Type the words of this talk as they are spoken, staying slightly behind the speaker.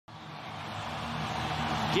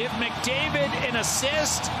Give McDavid an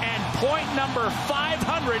assist, and point number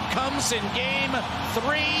 500 comes in game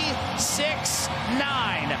 369,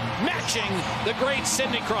 matching the great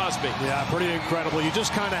Sidney Crosby. Yeah, pretty incredible. You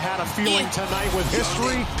just kind of had a feeling tonight with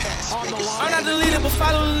history on the line. I'm not the leader, but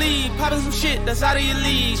follow the lead. Popping some shit that's out of your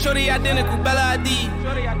league. Shorty identical, Bella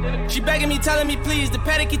ID. She begging me, telling me please. The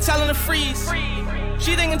paddock keep telling her freeze.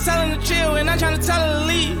 She thinking telling her chill, and I'm trying to tell her to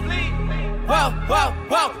leave. Whoa.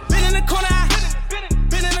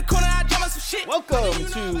 Been in the corner, I jump on some shit. Welcome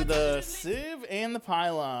to the Sieve and the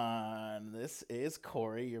Pylon. This is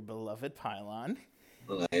Cory, your beloved Pylon.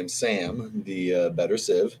 I am Sam, the better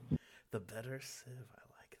Sieve. The better Sieve, I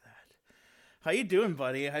like that. How you doing,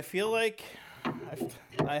 buddy? I feel like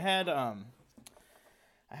I had a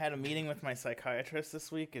meeting with my psychiatrist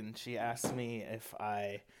this week, and she asked me if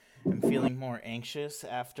I am feeling more anxious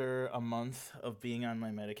after a month of being on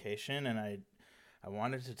my medication, and I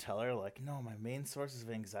wanted to tell her, like, no, my main sources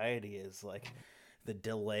of anxiety is, like, the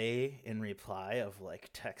delay in reply of,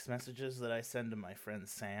 like, text messages that I send to my friend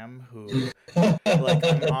Sam, who, like,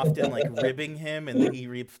 I'm often, like, ribbing him, and then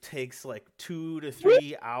he takes, like, 2 to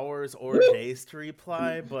 3 hours or days to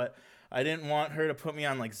reply, but I didn't want her to put me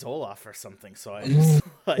on, like, Zoloft or something, so I just,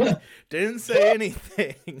 like, didn't say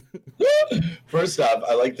anything. First off,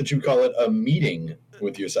 I like that you call it a meeting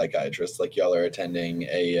with your psychiatrist, like y'all are attending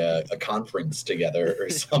a conference together or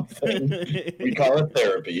something. We call it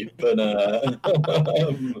therapy, but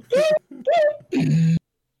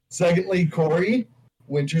secondly, Cory,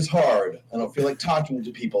 winter's hard. I don't feel like talking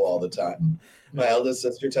to people all the time. My eldest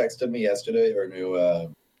sister texted me yesterday, her new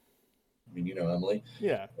you know Emily.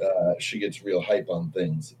 Yeah. She gets real hype on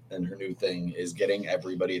things, and her new thing is getting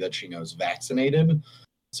everybody that she knows vaccinated.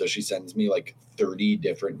 So she sends me like 30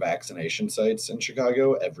 different vaccination sites in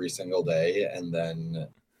Chicago every single day, and then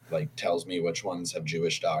like tells me which ones have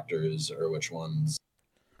Jewish doctors or which ones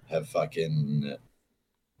have fucking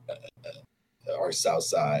our South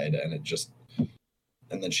Side, and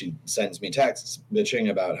then she sends me texts bitching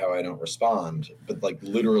about how I don't respond. But like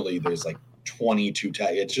literally, there's like 22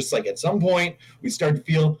 texts. It's just like at some point we start to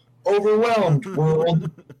feel overwhelmed, world.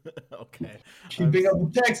 Okay. Keeping up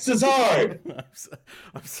with texts is hard.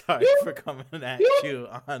 I'm sorry for coming at you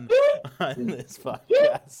on this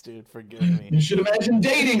podcast, dude. Forgive me. You should imagine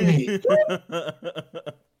dating me.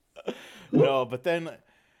 No, but then,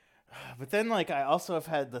 like, I also have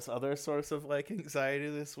had this other source of, like, anxiety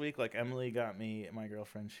this week. Like, Emily got me, my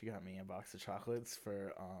girlfriend, she got me a box of chocolates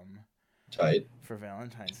for Tight. For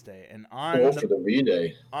Valentine's Day, and for the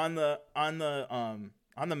V-Day. on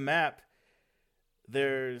the map,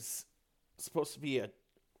 there's supposed to be a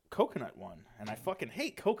coconut one, and I fucking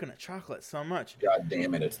hate coconut chocolate so much. God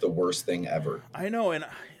damn it, it's the worst thing ever. I know, and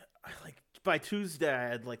I like by Tuesday I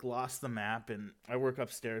had like lost the map, and I work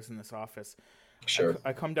upstairs in this office. Sure.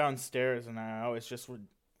 I come downstairs, and I always just would.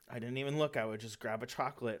 I didn't even look. I would just grab a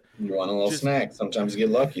chocolate. You want a little snack. Sometimes you get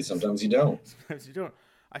lucky. Sometimes you don't. Sometimes you don't.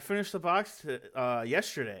 I finished the box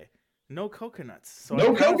yesterday. No coconuts. So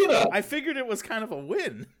no coconut. I figured it was kind of a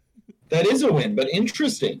win. That is a win, but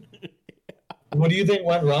interesting. Yeah. What do you think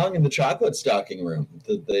went wrong in the chocolate stocking room?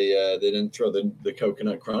 That they didn't throw the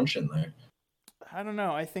coconut crunch in there? I don't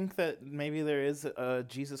know. I think that maybe there is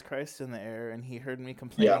Jesus Christ in the air, and he heard me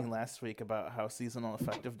complaining last week about how seasonal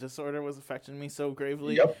affective disorder was affecting me so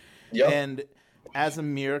gravely. Yep. And as a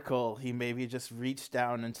miracle, he maybe just reached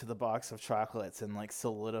down into the box of chocolates and like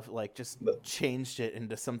just changed it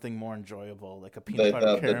into something more enjoyable, like a peanut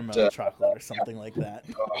butter caramel chocolate or something like that.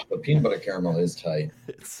 Oh, the peanut butter caramel is tight.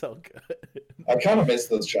 It's so good. I kind of miss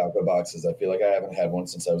those chocolate boxes. I feel like I haven't had one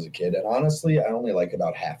since I was a kid, and honestly, I only like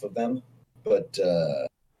about half of them. But I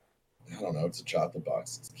don't know. It's a chocolate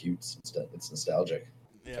box. It's cute. It's nostalgic.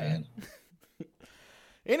 Yeah. Fan.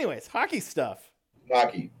 Anyways, hockey stuff.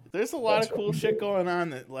 Hockey. There's a lot of cool shit going on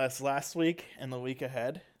that last week and the week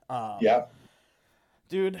ahead. Yeah.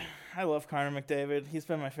 Dude, I love Connor McDavid. He's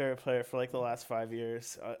been my favorite player for like the last 5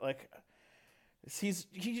 years.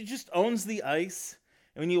 He just owns the ice.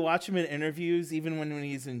 And when you watch him in interviews, even when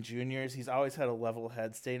he's in juniors, he's always had a level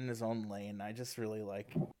head, stayed in his own lane. I just really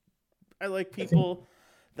like people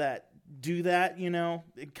that do that, you know.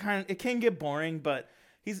 It can get boring, but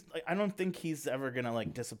I don't think he's ever gonna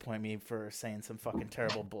like disappoint me for saying some fucking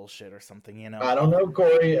terrible bullshit or something, you know. I don't know,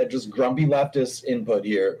 Cory. Just grumpy leftist input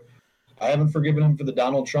here. I haven't forgiven him for the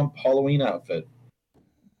Donald Trump Halloween outfit.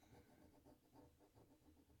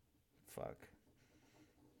 Fuck.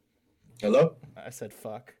 Hello? I said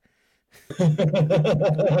fuck.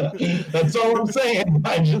 That's all I'm saying.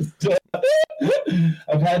 I just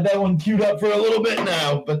I've had that one queued up for a little bit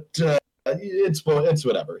now, but it's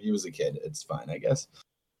whatever. He was a kid. It's fine, I guess.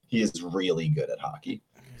 He is really good at hockey.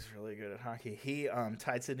 He's really good at hockey. He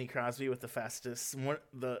tied Sidney Crosby with the fastest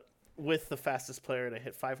player to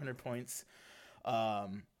hit 500 points.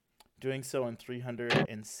 Doing so in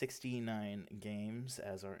 369 games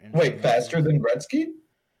as our Wait, faster than Gretzky?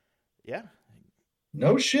 Yeah.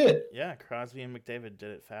 No shit. Yeah, Crosby and McDavid did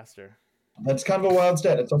it faster. That's kind of a wild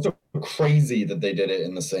stat. It's also crazy that they did it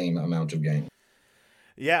in the same amount of games.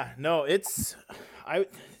 Yeah, no, a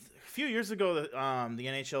few years ago the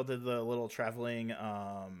NHL did the little traveling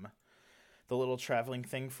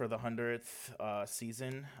thing for the 100th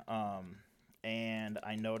season. And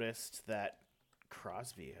I noticed that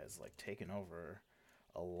Crosby has like taken over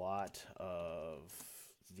a lot of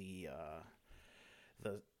the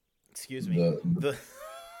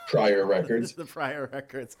prior records. The prior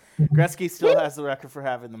records. Gretzky still has the record for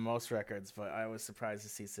having the most records, but I was surprised to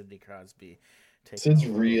see Sidney Crosby take Sid's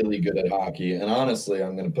really good at hockey, and honestly,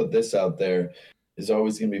 I'm going to put this out there, is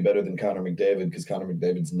always going to be better than Connor McDavid, because Connor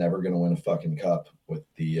McDavid's never going to win a fucking cup with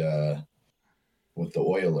the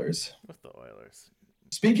Oilers. With the Oilers.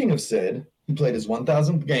 Speaking of Sid, he played his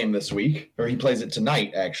 1,000th game this week, or he plays it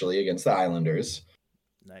tonight, actually, against the Islanders.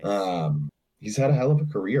 Nice. He's had a hell of a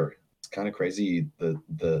career. It's kind of crazy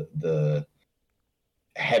the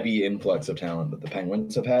heavy influx of talent that the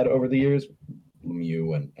Penguins have had over the years.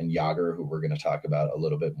 Lemieux and Yager, who we're going to talk about a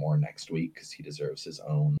little bit more next week, because he deserves his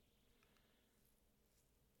own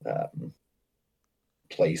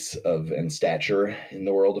place and stature in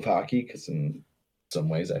the world of hockey, because in some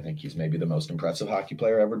ways I think he's maybe the most impressive hockey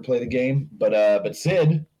player ever to play the game. But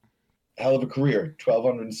Sid, hell of a career.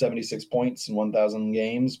 1,276 points in 1,000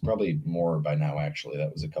 games, probably more by now, actually.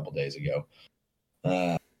 That was a couple days ago.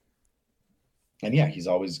 And yeah, he's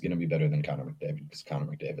always going to be better than Connor McDavid, because Connor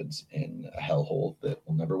McDavid's in a hellhole that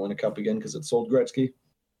will never win a cup again because it sold Gretzky.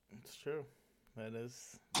 It's true. That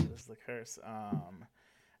is the curse.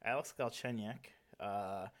 Alex Galchenyuk,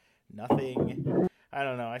 nothing. I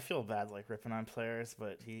don't know. I feel bad like ripping on players,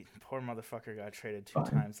 but poor motherfucker got traded 2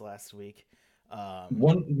 times last week.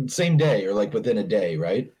 One same day, or like within a day,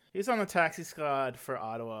 right? He was on the taxi squad for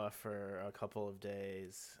Ottawa for a couple of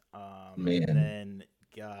days. Man. And then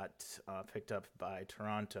got picked up by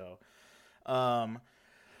Toronto.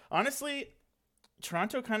 Honestly,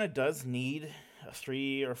 Toronto kind of does need a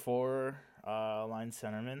 3 or 4 line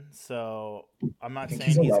centerman. So I'm not saying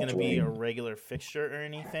he's going to be a regular fixture or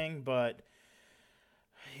anything, but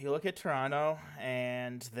you look at Toronto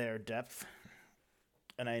and their depth,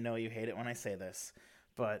 and I know you hate it when I say this,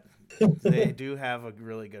 but they do have a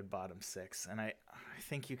really good bottom 6, and I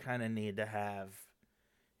think you kind of need to have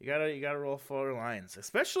you gotta roll 4 lines,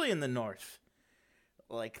 especially in the North.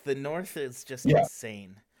 Like the North is just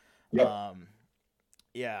insane. Yep. I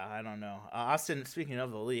don't know. Austin. Speaking of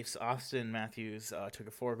the Leafs, Austin Matthews took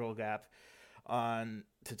a 4-goal gap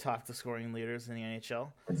to top the scoring leaders in the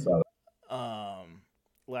NHL. I saw that.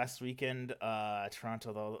 Last weekend,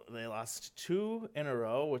 Toronto, though, they lost 2 in a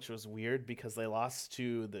row, which was weird because they lost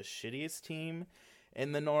to the shittiest team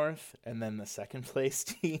in the North and then the second place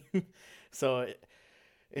team. So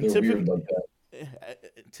in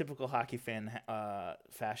typical hockey fan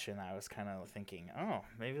fashion, I was kind of thinking, oh,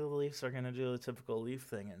 maybe the Leafs are going to do the typical Leaf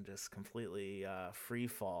thing and just completely free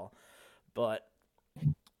fall. But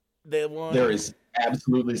they won. There is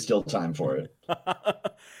absolutely still time for it.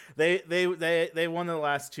 They won the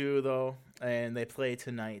last 2 though, and they play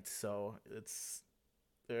tonight. So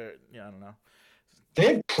I don't know.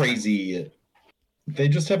 They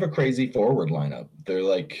just have a crazy forward lineup.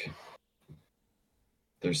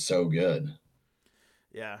 They're so good.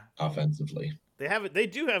 Yeah. Offensively. They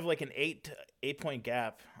do have like an 8-point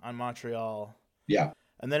gap on Montreal. Yeah.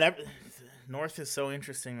 And then North is so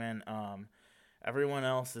interesting, man. Everyone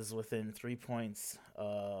else is within 3 points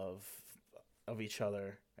of each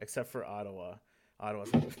other, except for Ottawa.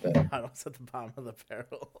 Ottawa's at the bottom of the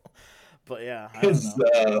barrel. But yeah, It's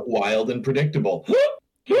wild and predictable.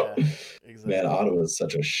 Yeah, exactly. Man, Ottawa is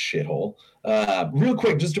such a shithole. Real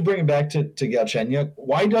quick, just to bring it back to Galchenyuk,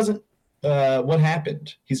 why doesn't what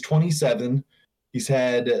happened? He's 27. He's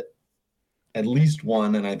had at least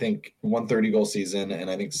one, and I think 130-goal season, and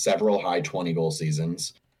I think several high 20-goal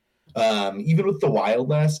seasons. Even with the Wild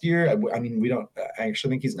last year, I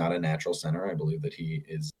actually think he's not a natural center. I believe that he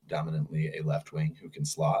is dominantly a left wing who can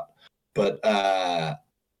slot. But I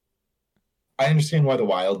understand why the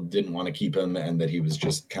Wild didn't want to keep him, and that he was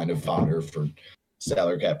just kind of fodder for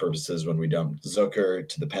salary cap purposes when we dumped Zucker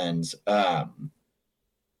to the Pens. I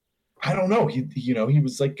don't know. He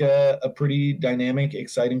was like a pretty dynamic,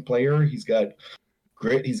 exciting player. He's got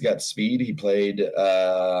grit. He's got speed. He played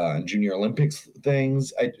Junior Olympics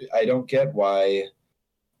things. I don't get why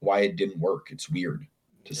it didn't work. It's weird.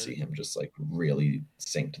 to see him just like really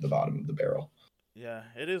sink to the bottom of the barrel. Yeah,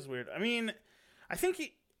 it is weird. I mean, I think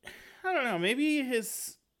I don't know, maybe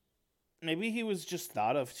he was just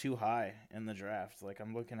thought of too high in the draft. Like,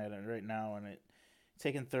 I'm looking at it right now, and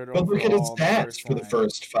taken third overall. But look at his stats for the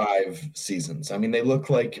first 5 seasons. I mean, they look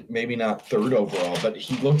like maybe not third overall, but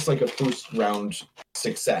he looks like a first-round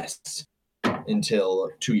success until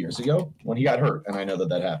 2 years ago when he got hurt. And I know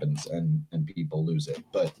that happens, and people lose it.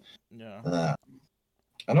 But yeah,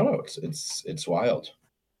 I don't know. It's wild.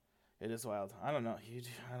 It is wild. I don't know.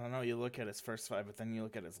 You look at his first 5, but then you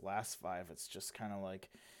look at his last 5. It's just kind of like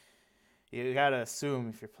you gotta assume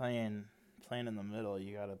if you're playing in the middle,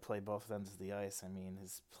 you gotta play both ends of the ice. I mean,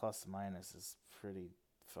 his plus minus is pretty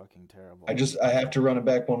fucking terrible. I have to run it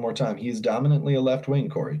back one more time. He's dominantly a left wing,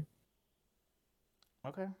 Corey.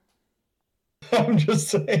 Okay. I'm just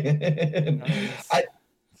saying. I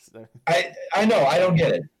know. I don't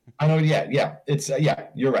get it. I know. Yeah. It's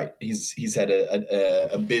You're right. He's had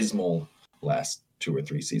a abysmal last 2 or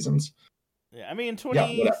 3 seasons. Yeah, I mean,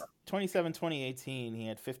 2017, 2018, he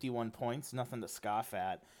had 51 points. Nothing to scoff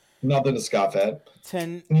at.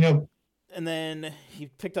 10. And then he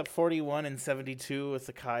picked up 41 and 72 with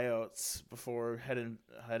the Coyotes before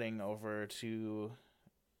heading over to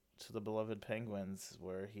the beloved Penguins,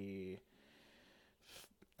 where he,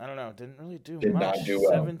 I don't know, didn't really do much. Not do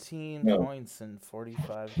well. 17 points in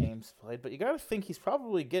 45 games played. But you got to think he's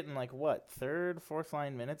probably getting like what, third, fourth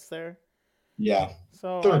line minutes there. Yeah.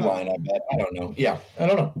 So third line, I bet. I don't know. Yeah, I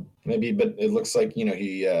don't know. Maybe, but it looks like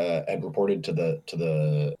he had reported to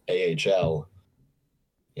the AHL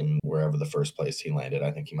in wherever the first place he landed.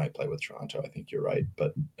 I think he might play with Toronto. I think you're right.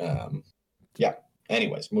 But yeah.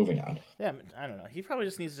 Anyways, moving on. Yeah, I don't know. He probably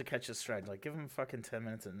just needs to catch his stride. Like, give him fucking 10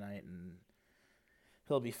 minutes a night, and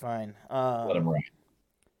he'll be fine. Let him ride.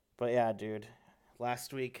 But yeah, dude.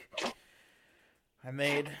 Last week,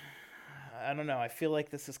 I don't know. I feel like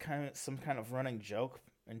this is kind of some kind of running joke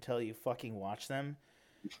until you fucking watch them.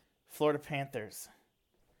 Florida Panthers.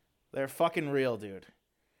 They're fucking real, dude.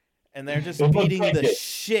 And they're just beating the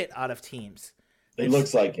shit out of teams. It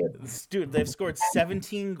looks like it. Dude, they've scored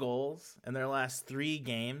 17 goals in their last 3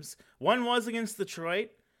 games. One was against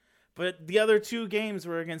Detroit, but the other 2 games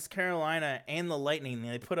were against Carolina and the Lightning.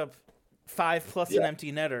 They put up 5 plus an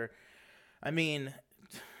empty netter. I mean,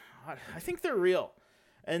 I think they're real.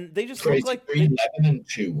 And they just look like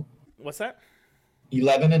 11-2. What's that?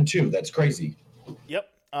 11-2. That's crazy. Yep.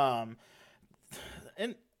 And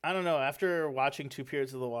I don't know. After watching 2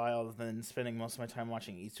 periods of the Wild, then spending most of my time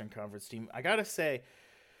watching Eastern Conference team, I gotta say,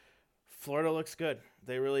 Florida looks good.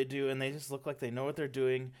 They really do, and they just look like they know what they're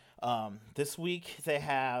doing. This week they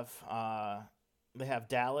have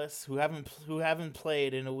Dallas, who haven't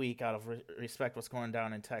played in a week out of respect what's going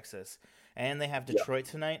down in Texas, and they have Detroit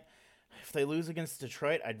tonight. If they lose against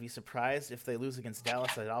Detroit, I'd be surprised. If they lose against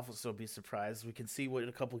Dallas, I'd also be surprised. We can see what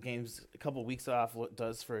a couple weeks off what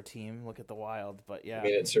does for a team. Look at the Wild, but yeah. I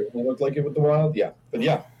mean, it certainly looked like it with the Wild, yeah. But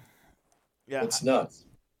yeah, it's nuts.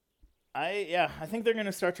 I think they're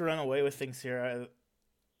gonna start to run away with things here.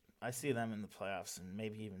 I see them in the playoffs and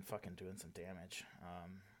maybe even fucking doing some damage.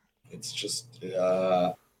 It's just,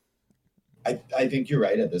 I think you're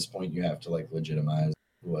right. At this point, you have to like legitimize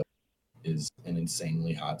what is an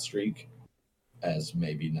insanely hot streak as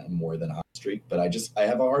maybe not more than a hot streak, but I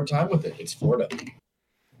have a hard time with it. It's Florida.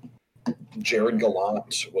 Jared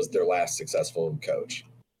Gallant was their last successful coach.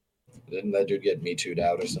 Didn't that dude get Me Too'd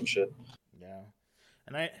out or some shit? Yeah.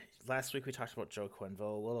 And last week we talked about Joe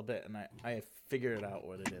Quenneville a little bit, and I figured out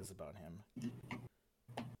what it is about him.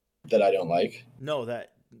 That I don't like? No,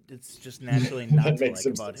 that it's just naturally not that to makes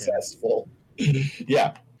like him about successful. him.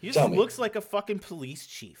 Yeah. He just looks like a fucking police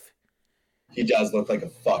chief. He does look like a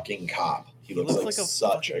fucking cop. He looks like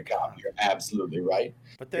such a cop. You're absolutely right.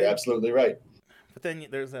 You're absolutely right. But then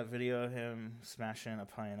there's that video of him smashing a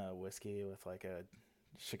pint of whiskey with like a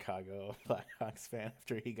Chicago Blackhawks fan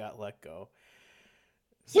after he got let go.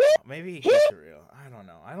 So maybe he's real. I don't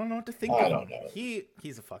know. I don't know what to think of him. I don't know.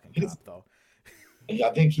 He's a fucking cop though. I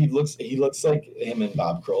think he looks like him and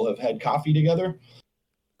Bob Kroll have had coffee together.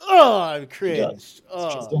 Oh, I'm cringed.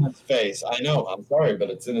 It's just in his face. I know. I'm sorry, but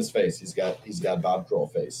it's in his face. He's got Bob Kroll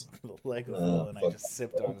face. The leg was full, and I just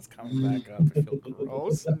sipped on. It's coming back up. I feel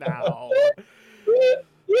gross now.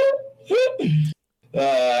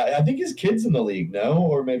 I think his kid's in the league, no,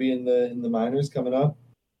 or maybe in the minors coming up.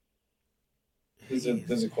 There's a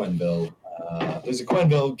Quenneville. There's a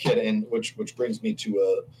Quenneville kid in, which brings me to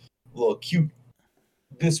a little cute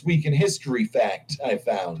this week in history fact I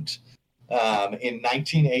found. In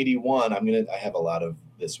 1981, I have a lot of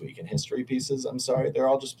this week in history pieces. I'm sorry, they're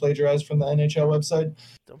all just plagiarized from the NHL website.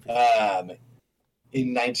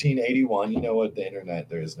 in 1981, you know what, the internet,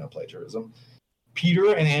 there is no plagiarism.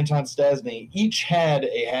 Peter and Anton Stastny each had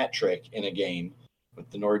a hat trick in a game with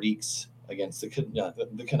the Nordiques against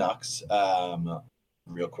the Canucks.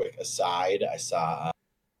 Real quick aside, I saw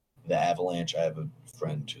the Avalanche. I have a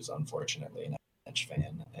friend who's unfortunately an Avalanche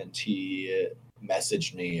fan, and he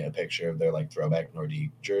messaged me a picture of their like throwback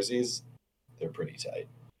Nordique jerseys. They're pretty tight.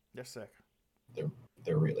 They're sick.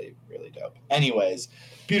 They're really, really dope. Anyways,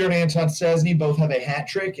 Peter and Anton Stastny both have a hat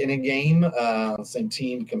trick in a game. Same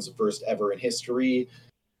team, becomes the first ever in history.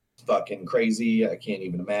 It's fucking crazy. I can't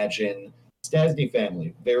even imagine. Stastny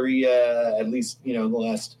family, very, at least, in the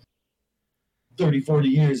last 30, 40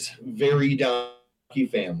 years, very donkey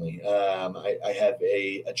family. I have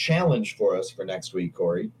a challenge for us for next week,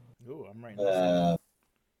 Corey. Ooh, I'm writing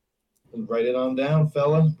Write it on down,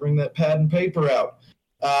 fella. Bring that pad and paper out.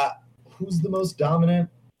 Who's the most dominant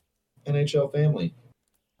NHL family?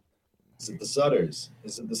 Is it the Sutters?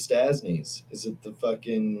 Is it the Stasnys? Is it the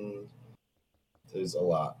fucking... There's a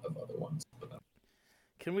lot of other ones.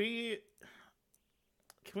 Can we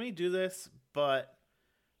do this, but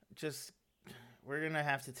just... We're going to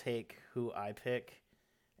have to take who I pick,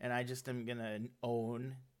 and I just am going to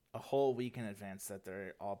own a whole week in advance that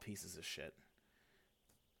they're all pieces of shit.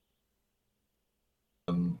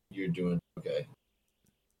 You're doing okay.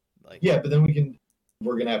 Yeah, but then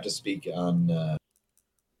we're gonna have to speak on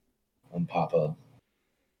Papa.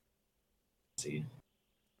 Let's see,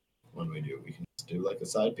 when we can just do like a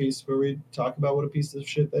side piece where we talk about what a piece of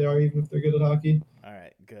shit they are, even if they're good at hockey. All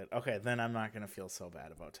right, good. Okay, then I'm not gonna feel so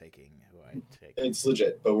bad about taking who I take. It's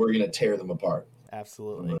legit, but we're gonna tear them apart.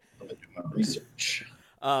 Absolutely. I'm gonna do my research.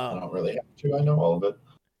 I don't really have to. I know all of it.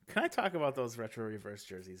 Can I talk about those retro reverse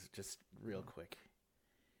jerseys just real quick?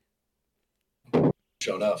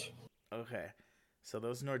 Show enough. Okay, so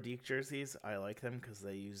those Nordique jerseys, I like them because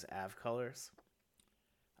they use Av colors.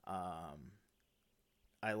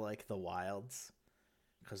 I like the Wilds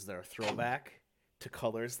because they're a throwback to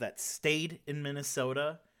colors that stayed in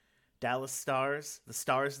Minnesota. Dallas Stars, the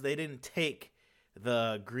Stars, they didn't take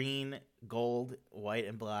the green, gold, white,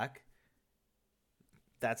 and black.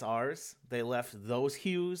 That's ours. They left those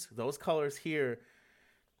hues, those colors here.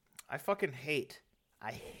 I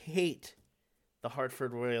hate the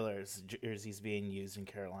Hartford Whalers jerseys being used in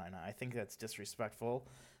Carolina. I think that's disrespectful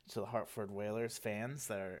to the Hartford Whalers fans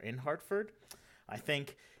that are in Hartford. I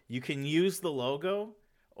think you can use the logo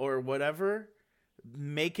or whatever,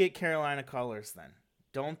 make it Carolina colors then.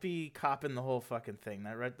 Don't be copping the whole fucking thing.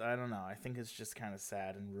 I don't know. I think it's just kind of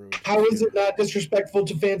sad and rude. How is it not disrespectful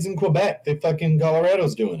to fans in Quebec? They fucking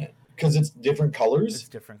Colorado's doing it. Because it's different colors? It's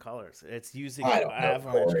different colors. It's using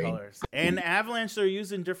Avalanche colors. And Avalanche are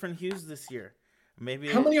using different hues this year.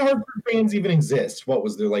 How many Hartford fans even exist? What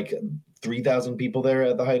was there, like 3,000 people there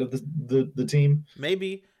at the height of the team?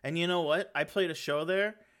 Maybe. And you know what? I played a show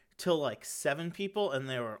there till like 7 people, and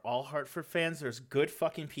they were all Hartford fans. There's good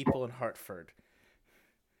fucking people in Hartford.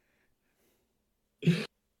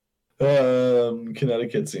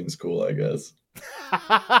 Connecticut seems cool, I guess.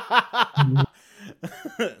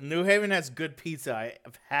 New Haven has good pizza.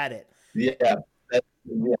 I've had it. Yeah,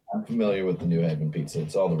 I'm familiar with the New Haven pizza.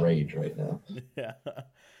 It's all the rage right now. Yeah.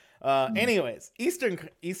 Anyways,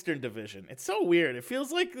 Eastern Division. It's so weird. It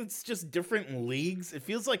feels like it's just different leagues. It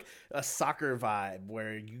feels like a soccer vibe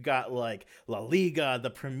where you got like La Liga, the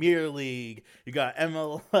Premier League, you got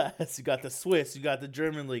MLS, you got the Swiss, you got the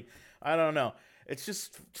German League. I don't know. It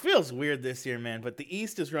just feels weird this year, man. But the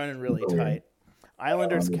East is running really tight.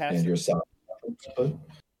 Islanders, Caps.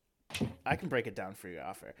 I can break it down for you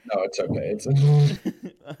off air. No, it's okay.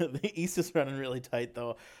 The East is running really tight,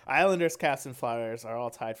 though. Islanders, Caps, and Flyers are all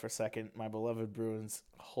tied for second. My beloved Bruins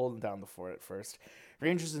holding down the fort at first.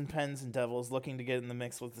 Rangers and Pens and Devils looking to get in the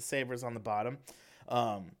mix with the Sabres on the bottom.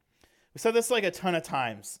 We said this like a ton of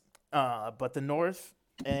times, but the North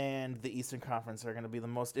and the Eastern Conference are going to be the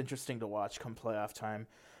most interesting to watch come playoff time.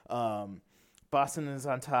 Boston is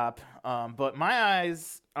on top, but my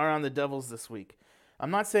eyes are on the Devils this week. I'm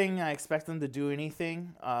not saying I expect them to do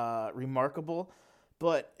anything remarkable,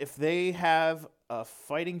 but if they have a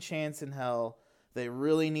fighting chance in hell, they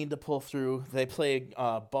really need to pull through. They play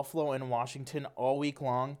Buffalo and Washington all week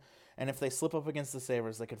long, and if they slip up against the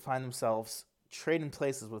Sabres, they could find themselves trading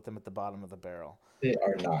places with them at the bottom of the barrel. They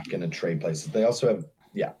are not going to trade places. They also have,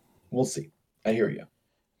 we'll see. I hear you.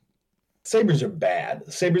 Sabres are bad.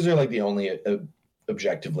 The Sabres are like the only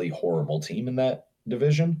objectively horrible team in that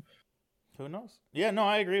division. Who knows? Yeah, no,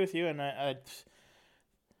 I agree with you. And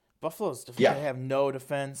Buffalo's they have no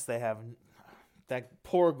defense. They have that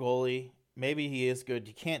poor goalie. Maybe he is good.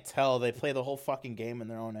 You can't tell. They play the whole fucking game in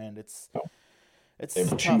their own end. It's they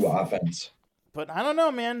have tough. 2 offense. But I don't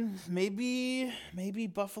know, man. Maybe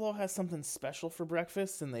Buffalo has something special for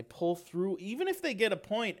breakfast and they pull through, even if they get a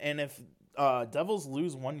point. And if Devils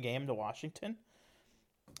lose one game to Washington,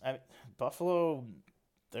 Buffalo,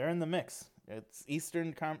 they're in the mix. It's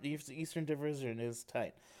Eastern Division is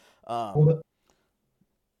tight. Out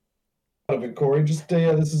of it, Corey. Just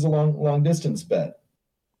this is a long distance bet.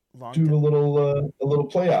 Do a little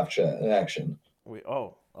playoff action.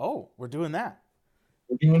 We're doing that.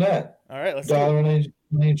 We're doing that. All right, let's $1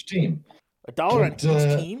 on each team. $1 on each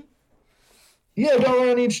team? Yeah,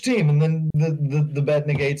 $1 on each team, and then the bet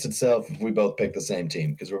negates itself if we both pick the same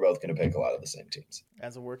team because we're both going to pick a lot of the same teams.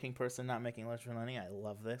 As a working person not making much money, I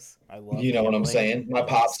love this. I love. You know what I'm saying? My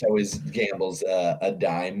pops always gambles a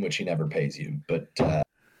dime, which he never pays you, but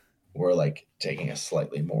we're like taking a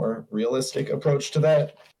slightly more realistic approach to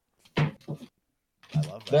that. I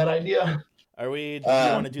love that idea. Are we? Do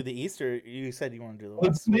you want to do the East, or you said you want to do the West?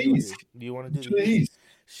 Let's do the East. Do you want to do the East?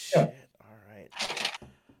 Shit. Yeah. All right.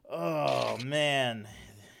 Oh man.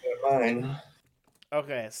 Mine.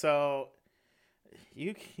 Okay, so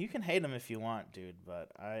you can hate them if you want, dude,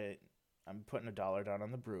 but I'm putting $1 down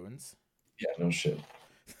on the Bruins. Yeah, no shit.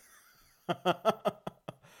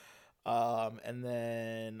 And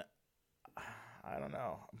then I don't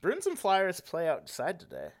know. Bruins and Flyers play outside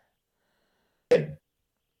today.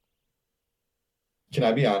 Can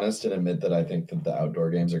I be honest and admit that I think that the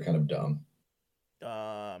outdoor games are kind of dumb?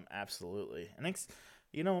 Absolutely. And it's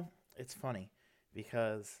funny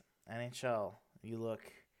because NHL,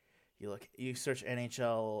 you search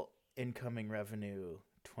NHL incoming revenue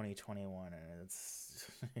 2021, and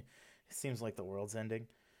it seems like the world's ending.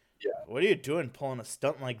 Yeah. What are you doing pulling a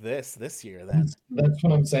stunt like this year then? That's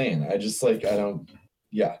what I'm saying. I just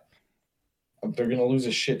yeah. They're going to lose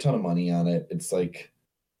a shit ton of money on it. It's like,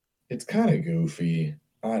 it's kind of goofy.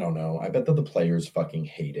 I don't know. I bet that the players fucking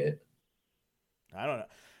hate it. I don't know.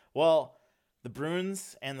 Well, the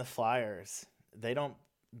Bruins and the Flyers, they don't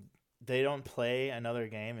play another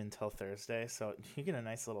game until Thursday, so you get a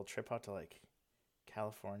nice little trip out to like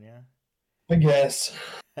California. I guess.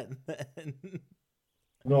 And then...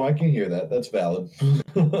 No, I can hear that. That's valid.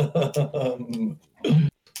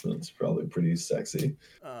 That's probably pretty sexy.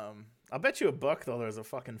 I'll bet you $1 though there's a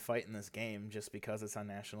fucking fight in this game just because it's on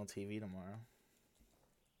national TV tomorrow.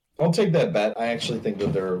 I'll take that bet. I actually think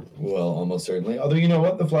that they're, well, almost certainly. Although, you know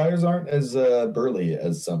what? The Flyers aren't as burly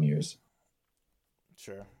as some years.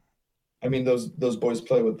 Sure. I mean, those boys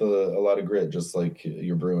play with a lot of grit, just like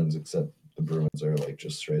your Bruins, except the Bruins are like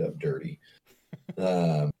just straight up dirty.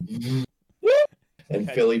 And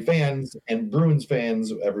Philly fans and Bruins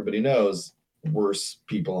fans, everybody knows, worst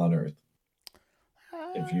people on earth.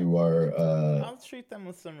 If you are... I'll treat them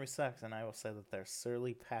with some respect, and I will say that they're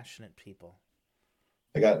surly, passionate people.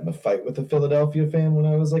 I got in a fight with a Philadelphia fan when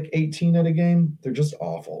I was like 18 at a game. They're just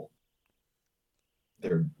awful.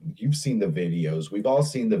 You've seen the videos. We've all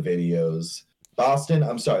seen the videos. Boston,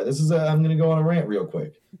 I'm sorry. I'm going to go on a rant real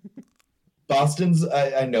quick. Boston's,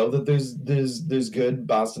 I know that there's good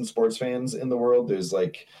Boston sports fans in the world. There's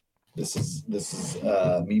like, this is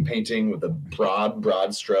me painting with a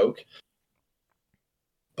broad stroke.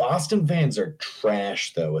 Boston fans are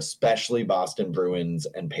trash, though, especially Boston Bruins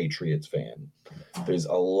and Patriots fan. There's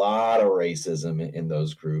a lot of racism in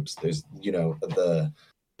those groups. There's, the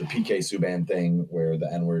PK Subban thing where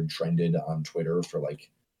the N-word trended on Twitter for like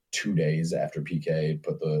 2 days after PK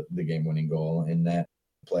put the game-winning goal in that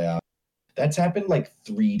playoff. That's happened like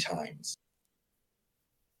 3 times.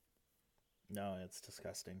 No, it's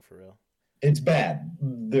disgusting for real. It's bad.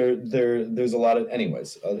 There's a lot of...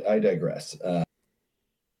 Anyways, I digress.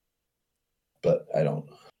 But I don't.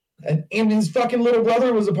 And his fucking little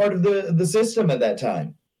brother was a part of the system at that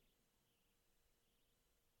time.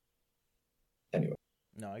 Anyway.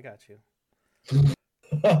 No, I got you.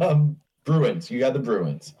 Bruins. You got the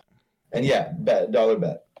Bruins. And yeah, $1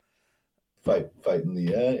 bet. Fight in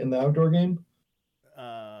the outdoor game.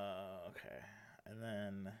 Okay. And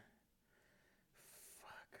then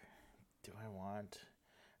do I want...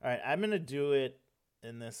 All right, I'm going to do it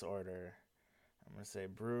in this order. I'm going to say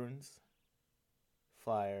Bruins,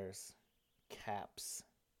 Flyers, Caps,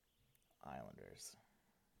 Islanders.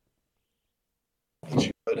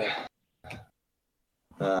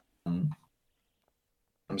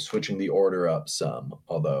 I'm switching the order up some,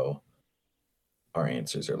 although our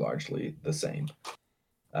answers are largely the same.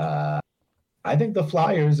 I think the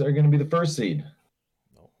Flyers are going to be the first seed.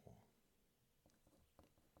 No.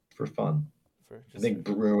 For fun. I think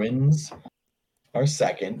Bruins are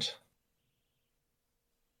second.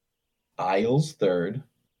 Isles third.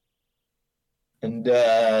 And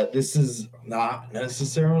this is not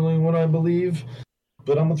necessarily what I believe,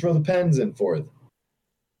 but I'm gonna throw the Pens in fourth.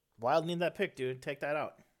 Wild need that pick, dude. Take that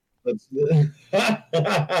out. Let's.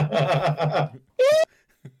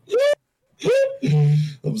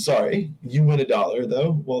 I'm sorry. You win $1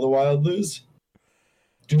 though, while the Wild lose.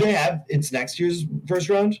 Do they have? It's next year's first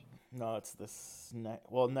round. No, it's this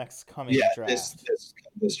next coming draft.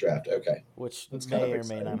 This draft. Okay. Which may or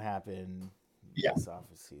may not happen. This off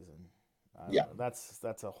season.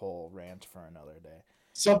 That's a whole rant for another day.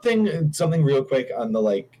 Something real quick on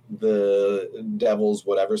the Devils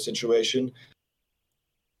whatever situation.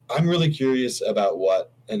 I'm really curious about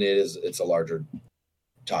it's a larger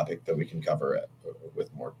topic that we can cover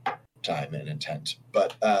with more time and intent.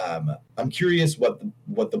 But I'm curious what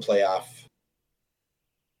the playoff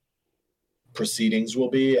proceedings will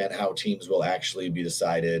be and how teams will actually be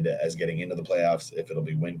decided as getting into the playoffs. If it'll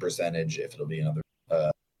be win percentage, if it'll be another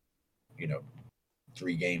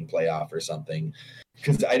 3-game playoff or something.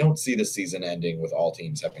 Because I don't see the season ending with all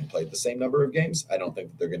teams having played the same number of games. I don't think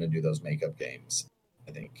that they're going to do those makeup games.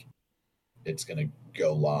 I think it's going to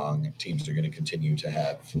go long. Teams are going to continue to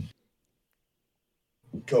have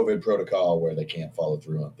COVID protocol where they can't follow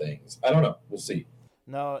through on things. I don't know. We'll see.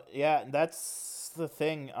 No, yeah, that's the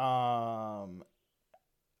thing. I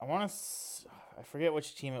forget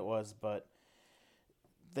which team it was, but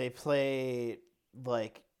they play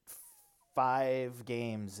 5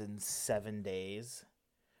 games in 7 days.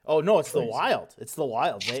 Oh no, it's crazy. The Wild. It's the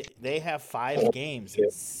Wild. They have 5 games in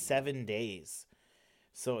 7 days.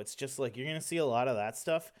 So it's just you're gonna see a lot of that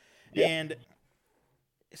stuff. Yeah. And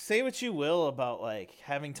say what you will about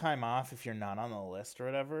having time off if you're not on the list or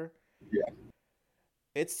whatever. Yeah.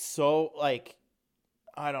 It's so I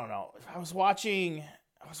don't know. I was watching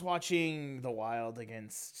the Wild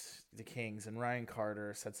against the Kings, and Ryan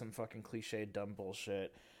Carter said some fucking cliche dumb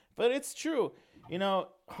bullshit. But it's true.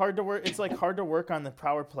 Hard to work. It's hard to work on the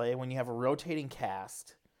power play when you have a rotating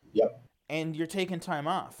cast. Yep. And you're taking time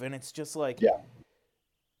off, and it's just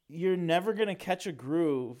you're never gonna catch a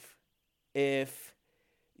groove if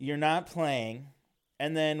you're not playing,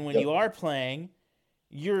 and then when you are playing,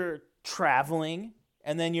 you're traveling,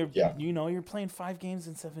 and then you're playing 5 games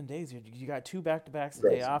in 7 days. You got 2 back-to-backs a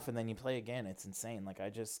day off, and then you play again. It's insane.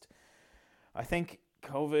 I think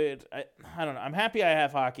COVID, I don't know. I'm happy I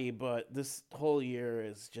have hockey, but this whole year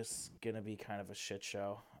is just gonna be kind of a shit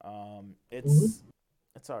show. It's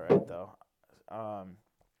all right though.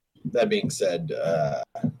 That being said,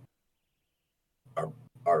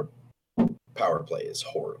 our power play is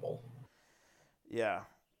horrible. Yeah,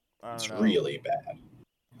 it's really bad.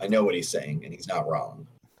 I know what he's saying, and he's not wrong.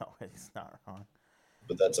 No, he's not wrong.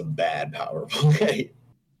 But that's a bad power play.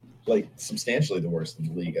 Substantially the worst in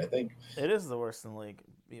the league, I think. It is the worst in the league,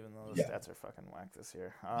 even though the stats are fucking whack this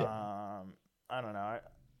year. I don't know.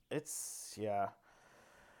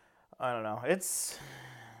 I don't know.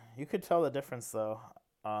 You could tell the difference, though.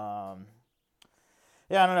 I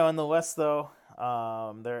don't know. In the West, though,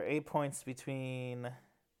 there are 8 points between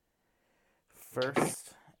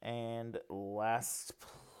first and last.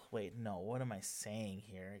 Wait, no. What am I saying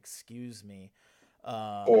here? Excuse me.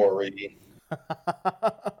 Boring.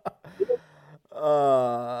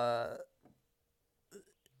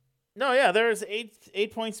 No, yeah, there's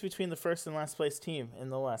eight points between the first and last place team in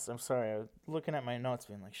the West. I'm sorry, I was looking at my notes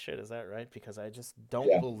being shit, is that right? Because I just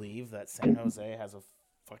don't believe that San Jose has a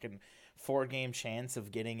fucking 4-game chance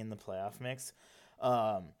of getting in the playoff mix.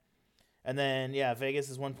 And then, Vegas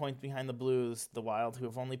is 1 point behind the Blues. The Wild, who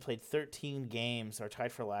have only played 13 games, are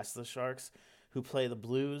tied for last of the Sharks, who play the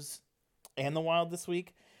Blues and the Wild this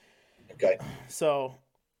week. Okay. So,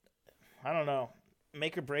 I don't know.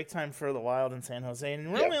 Make or break time for the Wild in San Jose.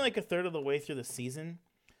 And we're only a third of the way through the season.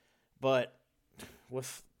 But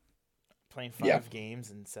with playing 5 games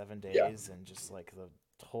in 7 days and just the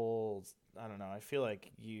whole, I don't know. I feel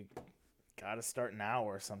like you got to start now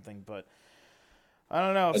or something. But I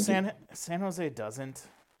don't know. If San Jose doesn't,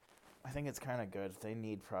 I think it's kind of good. They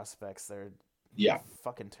need prospects. They're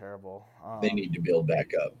fucking terrible. They need to build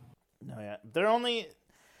back up. No, yeah. They're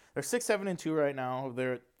 6-7-2 right now.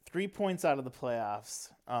 They're 3 points out of the playoffs.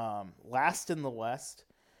 Last in the West.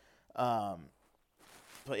 But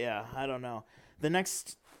I don't know. The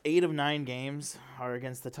next 8 of 9 games are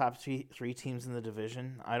against the top 3 teams in the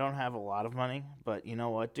division. I don't have a lot of money, but you know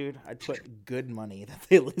what, dude? I'd put good money that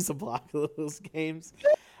they lose a block of those games.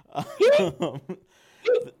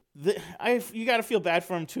 You got to feel bad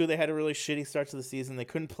for them too. They had a really shitty start to the season. They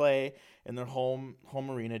couldn't play in their home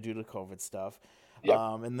arena due to COVID stuff. Yep.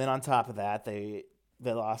 And then on top of that, they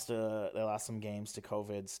lost some games to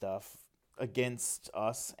COVID stuff against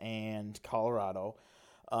us and Colorado.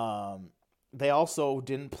 They also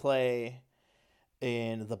didn't play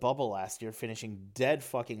in the bubble last year, finishing dead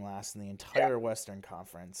fucking last in the entire Western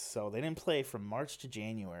Conference. So they didn't play from March to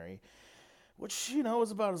January, which,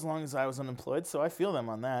 was about as long as I was unemployed. So I feel them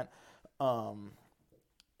on that. And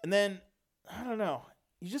then, I don't know,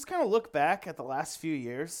 you just kind of look back at the last few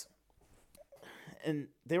years, and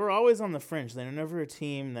they were always on the fringe. They were never a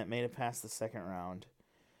team that made it past the second round.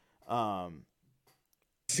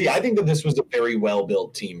 See, I think that this was a very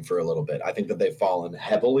well-built team for a little bit. I think that they've fallen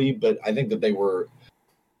heavily, but I think they were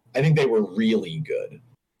really good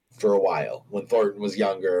for a while. When Thornton was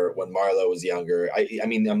younger, when Marleau was younger. I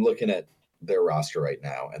mean, I'm looking at their roster right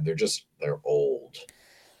now, and they're old.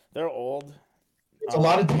 They're old. It's a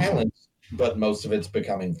lot of talent, but most of it's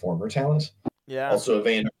becoming former talent. Yeah. Also,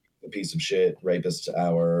 Evander, a piece of shit, rapist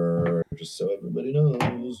hour, just so everybody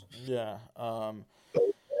knows. Yeah.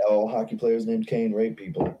 All hockey players named Kane rape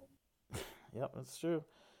people. Yep, that's true.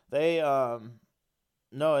 They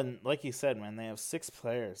no, and like you said, man, they have 6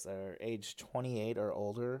 players that are age 28 or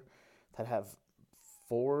older that have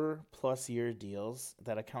 4+ year deals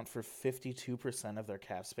that account for 52% of their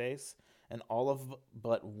cap space, and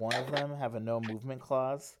but one of them have a no movement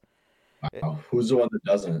clause. Wow. Who's the one that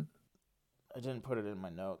doesn't? I didn't put it in my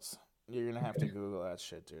notes. You're gonna have to Google that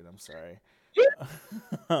shit, dude. I'm sorry.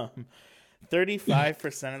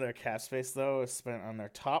 35% of their cap space, though, is spent on their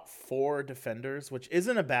top 4 defenders, which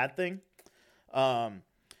isn't a bad thing.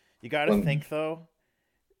 You got to think, though,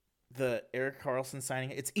 the Erik Karlsson signing.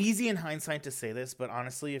 It's easy in hindsight to say this, but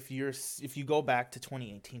honestly, if you go back to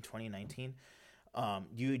 2018, 2019,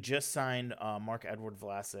 you just signed Marc-Edouard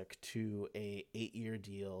Vlasic to a 8-year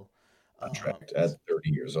deal. Contract at 30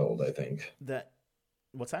 years old, I think.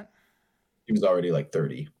 What's that? He was already like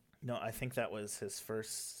 30. No, I think that was his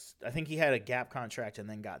first. I think he had a gap contract and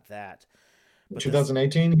then got that. But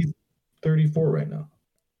 2018, he's 34 right now.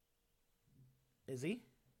 Is he?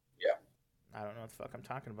 Yeah. I don't know what the fuck I'm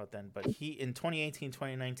talking about then. But in 2018,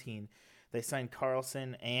 2019, they signed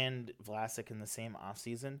Karlsson and Vlasic in the same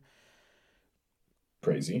offseason.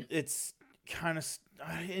 Crazy. It's kind of,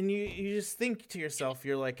 and you just think to yourself,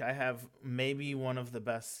 you're like, I have maybe one of the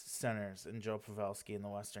best centers in Joe Pavelski in the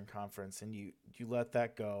Western Conference, and you let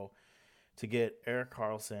that go to get Erik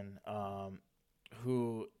Karlsson,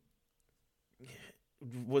 who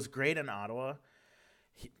was great in Ottawa.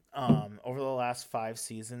 Over the last 5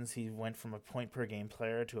 seasons, he went from a point per game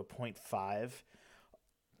player to a 0.5,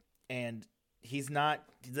 and he's not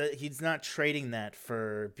trading that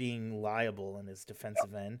for being liable in his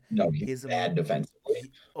defensive end. No, he's bad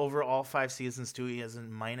defensively. Over all 5 seasons, too, he has a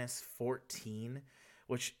 -14,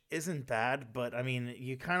 which isn't bad, but, I mean,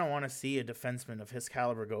 you kind of want to see a defenseman of his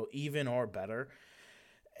caliber go even or better.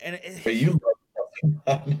 But you love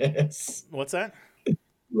plus minus. What's that? You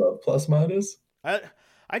love plus minus?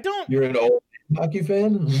 I don't. You're an old hockey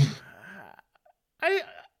fan? I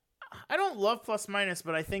don't love plus minus,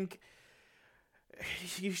 but I think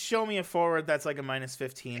you show me a forward that's like a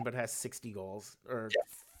 -15 but has 60 goals or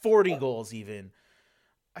 40 goals even.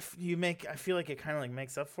 I feel like it kind of like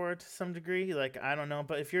makes up for it to some degree. Like, I don't know,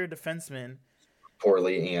 but if you're a defenseman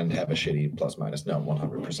poorly and have a shitty plus minus, no,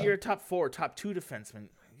 100%. You're a top 4, top 2 defenseman.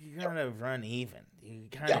 You gotta run even. You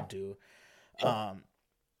kind of do. I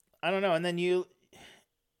don't know. And then you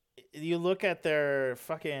look at their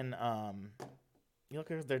fucking you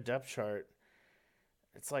look at their depth chart.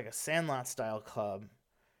 It's like a Sandlot style club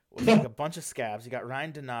with like a bunch of scabs. You got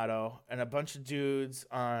Ryan Donato and a bunch of dudes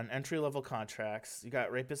on entry level contracts. You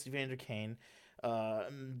got rapist Evander Kane,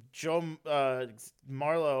 Joe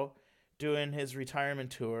Marleau doing his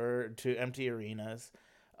retirement tour to empty arenas,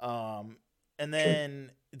 and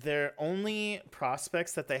then their only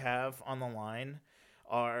prospects that they have on the line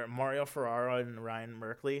are Mario Ferraro and Ryan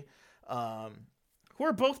Merkley, who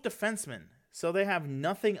are both defensemen. So they have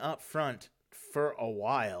nothing up front for a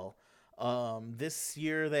while. This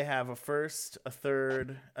year they have a first, a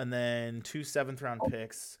third, and then 2 7th-round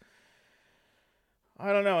picks.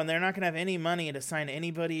 I don't know, and they're not going to have any money to sign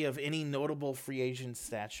anybody of any notable free agent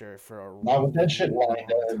stature for a Not with that shit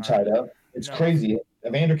lined tied up. It's crazy.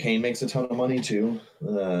 Evander Kane makes a ton of money too.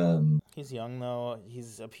 He's young though.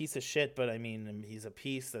 He's a piece of shit, but I mean, he's a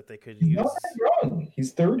piece that they could use. No, I'm wrong.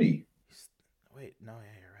 He's 30. Wait, no,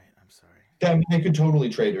 yeah, you're right. I'm sorry. I mean, they could totally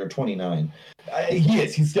trade her 29. He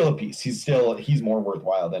is. He's still a piece. He's more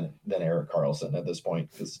worthwhile than Erik Karlsson at this point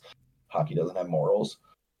because hockey doesn't have morals.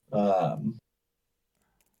 They're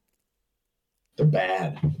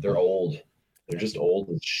bad. They're old. They're just old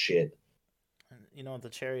as shit. And you know what the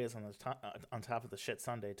cherry is on top of the shit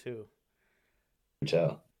sundae too.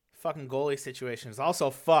 Tell. Fucking goalie situation is also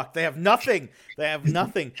fucked. They have nothing. They have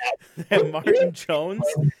nothing. They have Martin Jones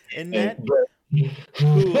in net,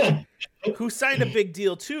 who signed a big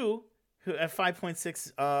deal too, who at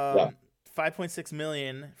 5.6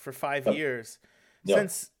 million for 5 years.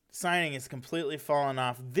 Since signing has completely fallen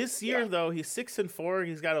off. This year though, he's 6-4.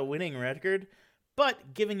 He's got a winning record,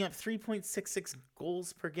 but giving up 3.66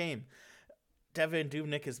 goals per game. Devin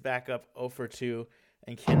Dubnyk is back up 0-2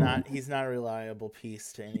 and he's not a reliable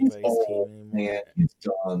piece to anybody's team anymore. Man, he's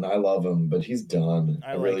done. I love him, but he's done.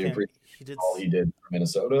 I really appreciate all he did for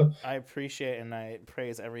Minnesota. I appreciate and I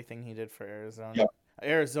praise everything he did for Arizona. Yep.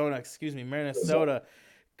 Minnesota.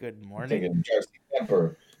 Good morning.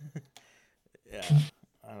 Yeah,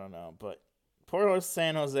 I don't know, but poor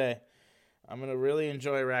San Jose. I'm going to really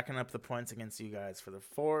enjoy racking up the points against you guys for the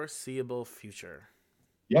foreseeable future.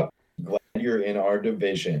 Yep. Glad you're in our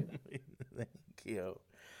division. Thank you.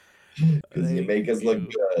 Because you make us look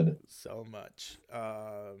good. So much.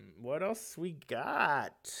 What else we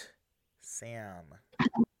got, Sam?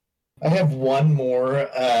 I have one more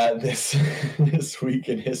this week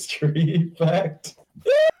in history fact.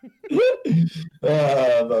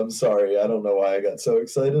 I'm sorry. I don't know why I got so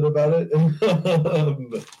excited about it.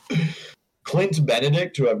 Clint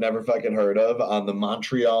Benedict, who I've never fucking heard of, on the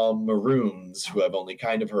Montreal Maroons, who I've only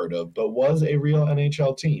kind of heard of, but was a real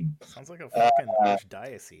NHL team. Sounds like a fucking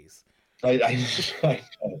archdiocese. I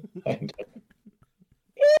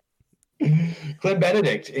know. Clint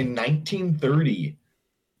Benedict in 1930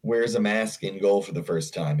 wears a mask in goal for the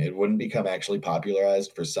first time. It wouldn't become actually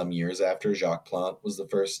popularized for some years after. Jacques Plante was the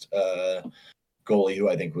first goalie who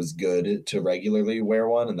I think was good to regularly wear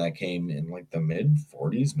one, and that came in like the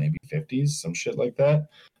mid-40s, maybe 50s, some shit like that.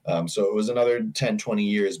 So it was another 10, 20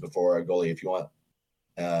 years before a goalie. If you want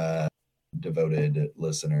devoted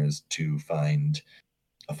listeners to find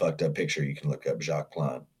a fucked up picture, you can look up Jacques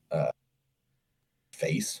Plante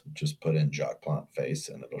face. Just put in Jacques Plante face,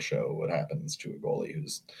 and it'll show what happens to a goalie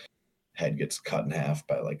whose head gets cut in half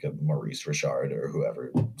by like a Maurice Richard or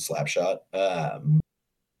whoever slap shot.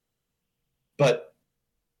 But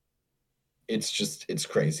it's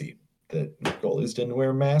crazy that goalies didn't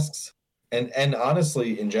wear masks. And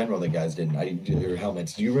honestly, in general, the guys didn't. Or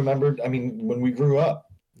helmets. Do you remember? I mean, when we grew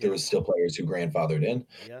up, there was still players who grandfathered in.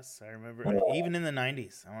 Yes, I remember. Even in the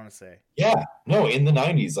 90s, I want to say. Yeah. No, in the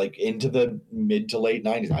 90s, like into the mid to late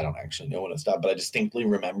 90s. I don't actually know when it stopped, but I distinctly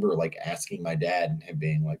remember like asking my dad and him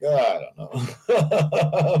being like, I don't know.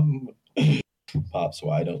 Pops,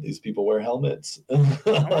 why don't these people wear helmets? I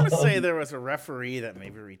want to say there was a referee that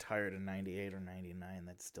maybe retired in 98 or 99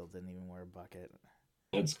 that still didn't even wear a bucket.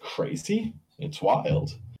 It's crazy. It's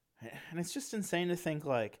wild. And it's just insane to think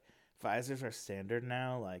like visors are standard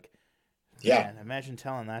now. Like, yeah, man, imagine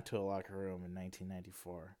telling that to a locker room in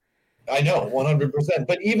 1994. I know, 100%.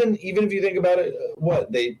 But even if you think about it, what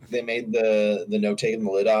they made the no taking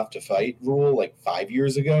the lid off to fight rule like 5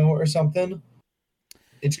 years ago or something.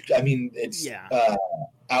 It's I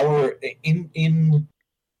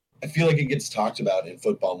feel like it gets talked about in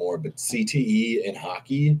football more, but CTE in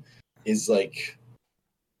hockey is like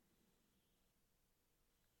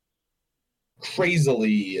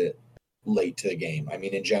crazily late to the game. I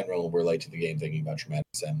mean, in general, we're late to the game thinking about traumatic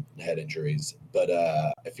head injuries, but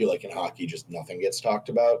I feel like in hockey, just nothing gets talked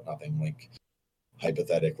about. Nothing like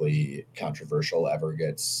hypothetically controversial ever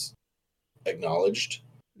gets acknowledged.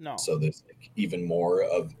 No. So there's like even more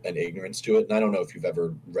of an ignorance to it. And I don't know if you've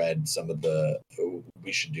ever read some of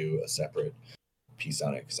we should do a separate piece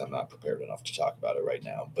on it because I'm not prepared enough to talk about it right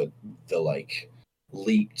now. But the like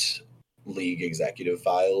leaked league executive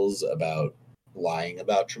files about lying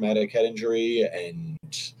about traumatic head injury and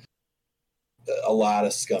a lot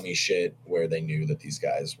of scummy shit where they knew that these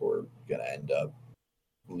guys were going to end up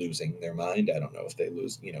losing their mind. I don't know if they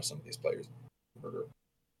lose, some of these players murder,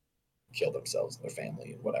 kill themselves and their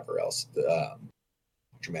family and whatever else.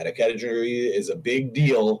 Traumatic head injury is a big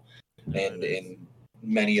deal, and in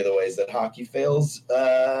many of the ways that hockey fails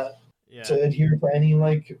to adhere to any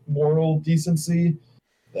like moral decency,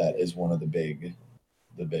 that is one of the big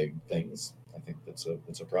things. I think that's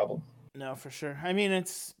a problem. No, for sure. I mean,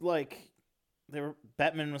 it's like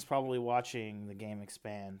Bettman was probably watching the game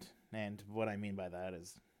expand, and what I mean by that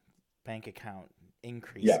is bank account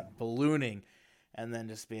increasing, ballooning. And then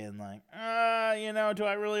just being like, do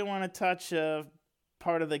I really want to touch a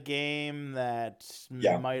part of the game that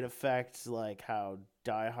might affect like how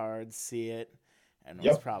diehards see it? And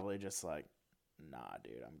was probably just like, nah,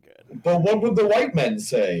 dude, I'm good. But what would the white men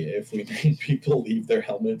say if we made people leave their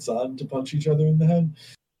helmets on to punch each other in the head?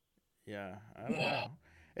 Yeah, I don't know.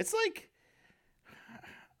 It's like,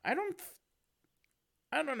 I don't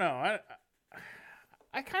know.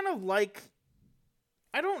 I kind of like,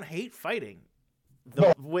 I don't hate fighting.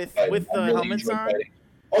 With the helmets on. Fighting.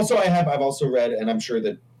 Also, I've also read, and I'm sure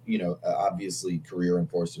that obviously career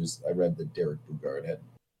enforcers. I read that Derek Bugard had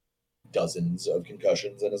dozens of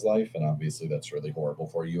concussions in his life, and obviously that's really horrible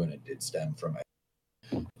for you, and it did stem from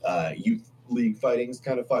youth league fighting's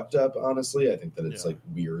kind of fucked up, honestly. I think that it's like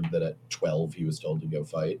weird that at 12 he was told to go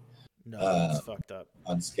fight. No, it's fucked up.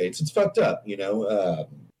 On skates. It's fucked up,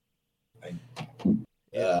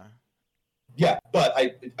 but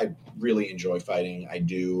I really enjoy fighting. I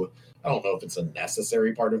don't know if it's a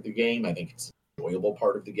necessary part of the game. I think it's an enjoyable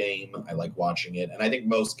part of the game. I like watching it. And I think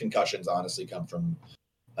most concussions honestly come from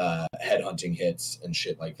headhunting hits and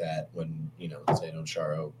shit like that when, Zdeno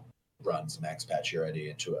Chara runs Max Pacioretty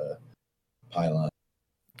into a pylon.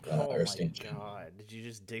 Oh my god! Did you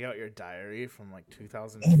just dig out your diary from like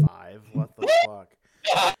 2005? What the fuck?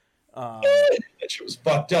 That shit was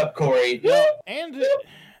fucked up, Corey. And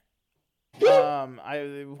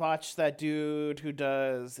I watched that dude who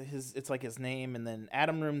does it's like his name, and then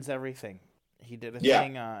Adam Ruins Everything. He did a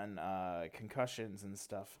thing on concussions and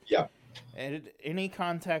stuff. Yeah. And any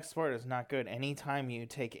contact sport is not good. Anytime you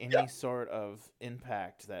take any sort of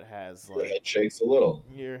impact that has your head shakes a little.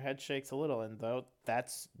 Your head shakes a little, and though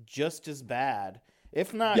that's just as bad,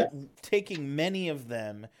 if not taking many of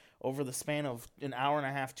them over the span of an hour and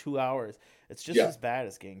a half, 2 hours. It's just as bad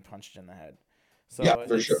as getting punched in the head. So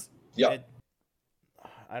for sure. Yeah.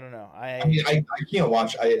 I don't know. I can't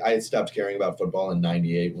watch. I stopped caring about football in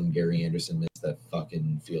 '98 when Gary Anderson missed that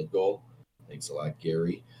fucking field goal. Thanks a lot,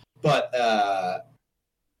 Gary. But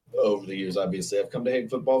over the years, obviously, I've come to hate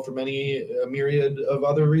football for a myriad of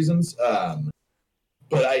other reasons. But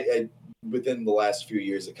I within the last few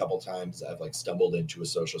years, a couple times, I've stumbled into a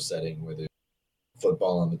social setting where there's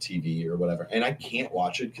football on the TV or whatever, and I can't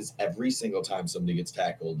watch it because every single time somebody gets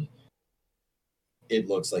tackled, it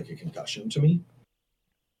looks like a concussion to me.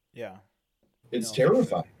 Yeah, it's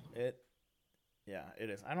terrifying. It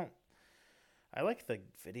is. I like the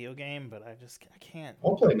video game, but I can't.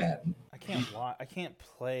 I'll play Madden. I can't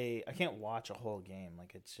watch a whole game.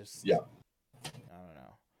 It's just. Yeah. I don't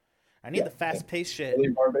know. I need the fast-paced shit. Really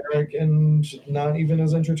barbaric and not even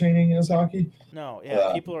as entertaining as hockey. No,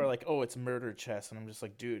 people are like, "Oh, it's murder chess," and I'm just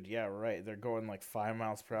like, "Dude, yeah, right. They're going 5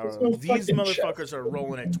 miles per hour. These motherfuckers are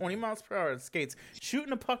rolling at 20 miles per hour at skates,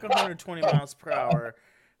 shooting a puck 120 miles per hour."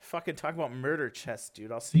 Fucking talk about murder chess,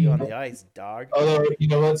 dude. I'll see you on the ice, dog. Although, you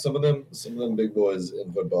know what? Some of them big boys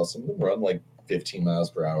in football, some of them run 15 miles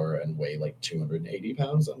per hour and weigh 280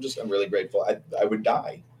 pounds. I'm really grateful. I would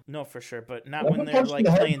die. No, for sure, but not when they're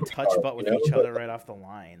playing touch butt with each other right off the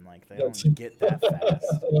line. They don't get that fast.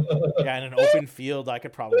 Yeah, in an open field, I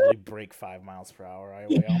could probably break 5 miles per hour. I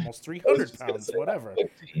weigh almost 300 pounds, whatever.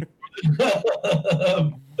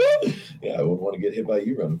 Yeah, I wouldn't want to get hit by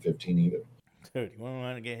you running 15 either. Dude, you wouldn't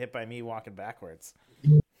want to get hit by me walking backwards.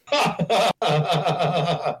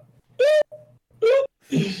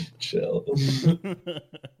 Chill.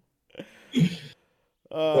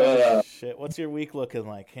 Oh, shit. What's your week looking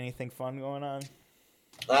like? Anything fun going on?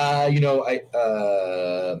 My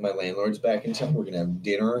landlord's back in town. We're going to have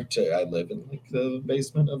dinner. I live in the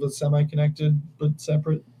basement of a semi-connected but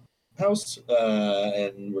separate house.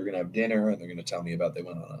 And we're going to have dinner, and they're going to tell me about they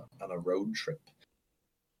went on a road trip,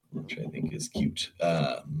 which I think is cute.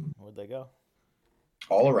 Where'd they go?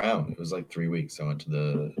 All around. It was 3 weeks. I went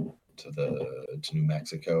to New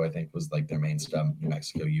Mexico, I think was their main stop. New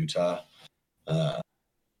Mexico, Utah. I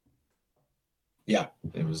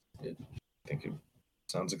think it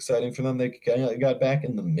sounds exciting for them. They got back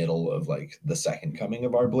in the middle of the second coming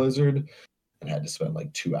of our blizzard and had to spend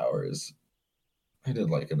 2 hours. I did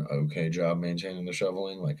an okay job maintaining the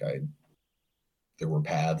shoveling. There were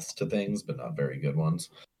paths to things, but not very good ones.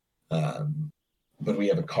 But we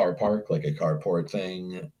have a car park, a carport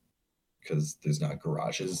thing, because there's not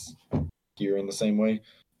garages here in the same way,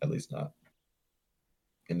 at least not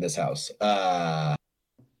in this house.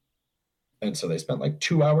 And so they spent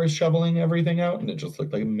 2 hours shoveling everything out, and it just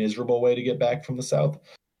looked like a miserable way to get back from the south.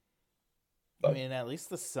 But, at least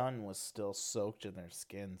the sun was still soaked in their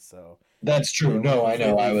skin, so... That's true. No, I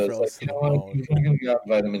know. I was you know what? You're going to got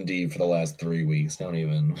vitamin D for the last 3 weeks. Don't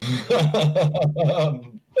even...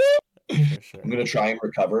 Sure. I'm going to try and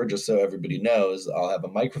recover, just so everybody knows. I'll have a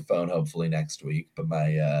microphone hopefully next week, but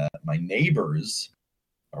my neighbors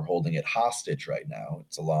are holding it hostage right now.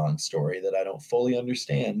 It's a long story that I don't fully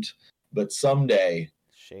understand, but someday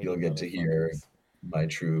you'll get to hear my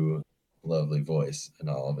true lovely voice in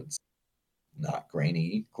all of its not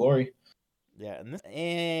grainy glory. Yeah, and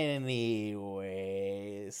anyways,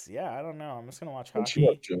 I don't know. I'm just going to watch What hockey. you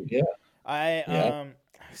up to? Yeah. I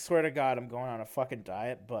swear to God, I'm going on a fucking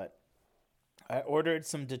diet, but I ordered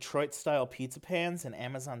some Detroit-style pizza pans, and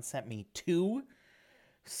Amazon sent me 2.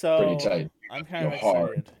 So pretty tight. I'm kind of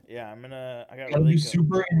hard. excited. Yeah, I got Gotta really do good.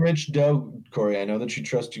 super enriched dough, Corey. I know that you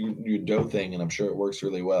trust your dough thing, and I'm sure it works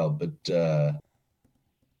really well, but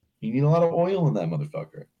you need a lot of oil in that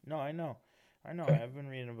motherfucker. No, I know. Okay. I've been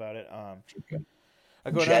reading about it. Okay.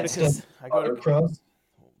 I go down to Buttercrust.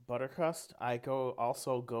 Buttercrust. I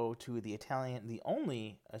also go to the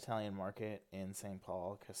only Italian market in St.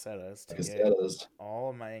 Paul, Cassetta's, to get all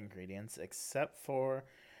of my ingredients except for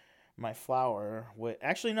my flour.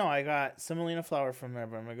 Actually, no, I got semolina flour from there,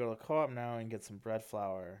 but I'm gonna go to the co-op now and get some bread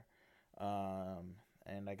flour.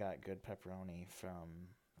 And I got good pepperoni from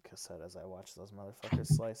Cassetta's. I watched those motherfuckers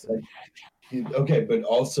slice it. Okay, but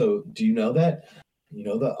also, do you know that? You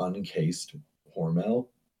know the uncased Hormel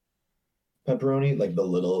pepperoni, like the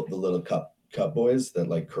little cup boys that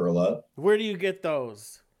like curl up. Where do you get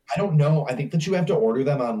those? I don't know. I think that you have to order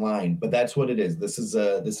them online, but that's what it is. This is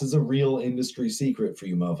a real industry secret for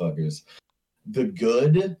you motherfuckers. The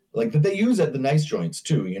good, like that they use at the nice joints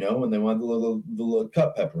too, you know, when they want the little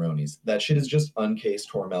cup pepperonis. That shit is just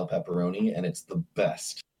uncased Hormel pepperoni, and it's the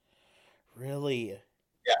best. Really?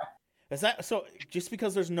 Yeah. Is that so? Just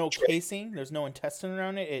because there's no casing, there's no intestine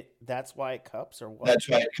around it, that's why it cups, or what? That's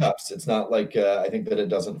why it cups. It's not like I think that it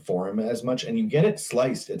doesn't form as much, and you get it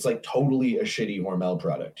sliced. It's like totally a shitty Hormel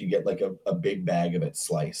product. You get like a big bag of it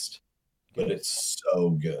sliced, but it's so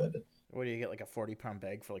good. What do you get, like a 40-pound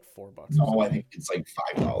bag for like $4? No, I think it's like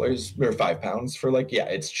 $5 or £5 for like, yeah,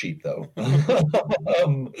 it's cheap though.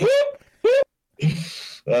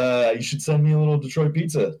 You should send me a little Detroit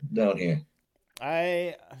pizza down here.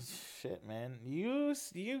 Shit, man, you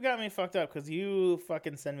got me fucked up because you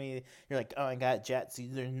fucking send me. You're like, oh, I got Jets.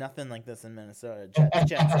 There's nothing like this in Minnesota.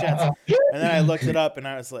 Jets. And then I looked it up and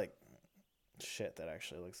I was like, shit, that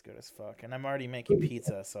actually looks good as fuck. And I'm already making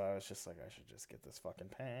pizza, so I was just like, I should just get this fucking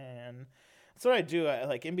pan. That's what I do.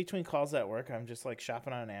 Like in between calls at work, I'm just like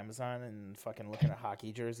shopping on Amazon and fucking looking at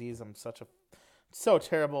hockey jerseys. I'm so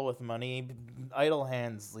terrible with money. Idle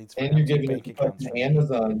hands leads. And you're giving it to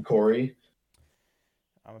Amazon, Corey.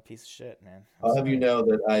 I'm a piece of shit, man. I'll have you know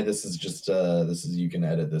that this is you can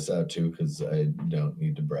edit this out too because I don't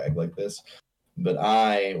need to brag like this. But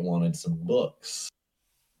I wanted some books,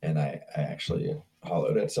 and I actually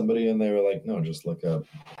hollered at somebody, and they were like, "No, just look up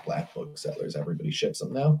Black Booksellers. Everybody ships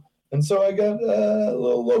them now." And so I got a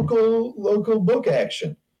little local book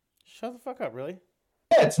action. Shut the fuck up, really?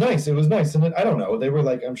 Yeah, it's nice. It was nice, and I don't know. They were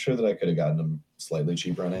like, I'm sure that I could have gotten them slightly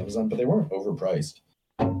cheaper on Amazon, but they weren't overpriced.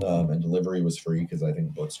 And delivery was free because I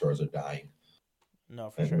think bookstores are dying.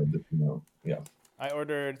 No, for sure. Yeah. I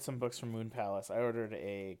ordered some books from Moon Palace. I ordered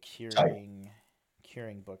a curing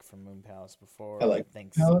book from Moon Palace before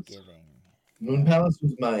Thanksgiving. Moon Palace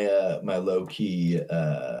was my low key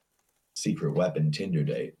secret weapon Tinder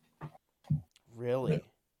date. Really?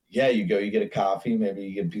 Yeah, you go, you get a coffee, maybe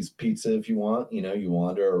you get a piece of pizza if you want. You know, you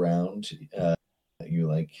wander around. You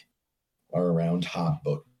like are around hot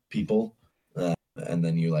book people. And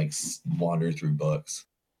then you like wander through books.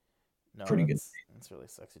 No, pretty good. That's really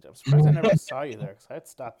sexy. I'm surprised I never saw you there because I'd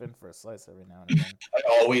stop in for a slice every now and again. I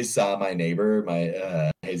always saw my neighbor,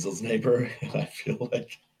 my Hazel's neighbor, and I feel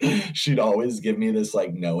like she'd always give me this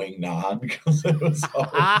like knowing nod because it was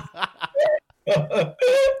always... I'd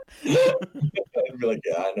be like,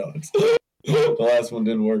 yeah, I know. The last one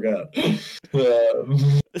didn't work out.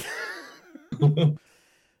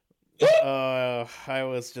 I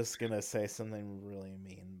was just gonna say something really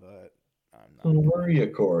mean, but I'm not. Who were you,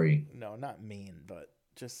 Corey? No, not mean, but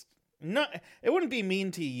just not. It wouldn't be mean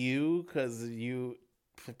to you because you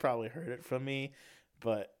probably heard it from me.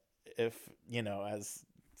 But if as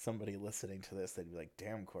somebody listening to this, they'd be like,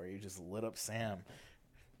 "Damn, Corey, you just lit up Sam."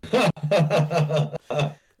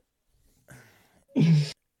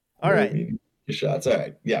 All right. Your shots. All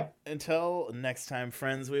right. Yeah. Until next time,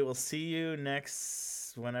 friends. We will see you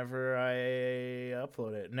whenever I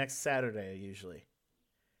upload it. Next Saturday, usually.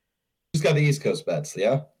 Just got the East Coast bets,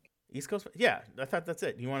 yeah? East Coast? Yeah, I thought that's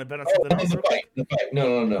it. You want to bet on something else? The fight.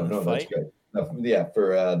 No, that's great. Yeah,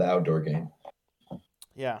 for the outdoor game.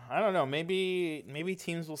 Yeah, I don't know. Maybe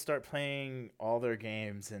teams will start playing all their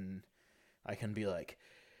games, and I can be like,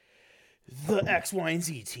 the X, Y, and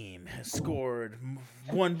Z team has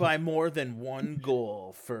won by more than one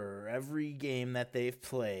goal for every game that they've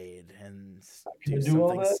played, and do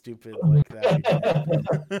something stupid like that.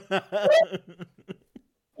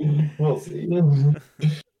 We'll see.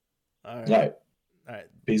 All right.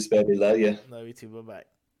 Peace, baby. Love you. Love you too. Bye-bye.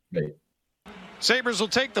 Bye. Sabres will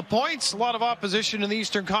take the points. A lot of opposition in the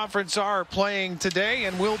Eastern Conference are playing today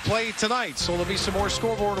and will play tonight. So there'll be some more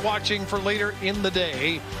scoreboard watching for later in the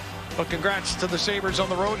day. But congrats to the Sabres on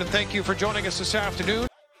the road, and thank you for joining us this afternoon.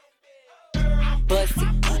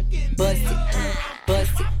 Busted.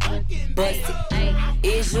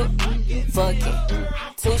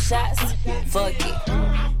 2 shots, fuck it.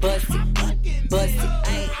 Bust it, bust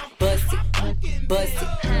it, bust it, bust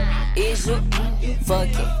it. Is you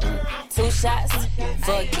fucking? 2 shots,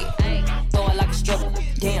 fuck it. Throw it like a stripper,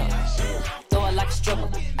 damn. Throw it like a stripper,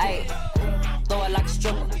 ayy. Throw it like a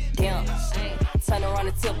stripper, damn. Turn around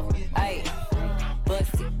the tip, ayy.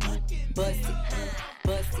 Bust it, bust it,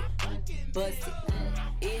 bust it, bust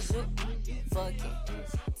it. Is you fucking?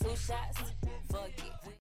 2 shots, fuck it.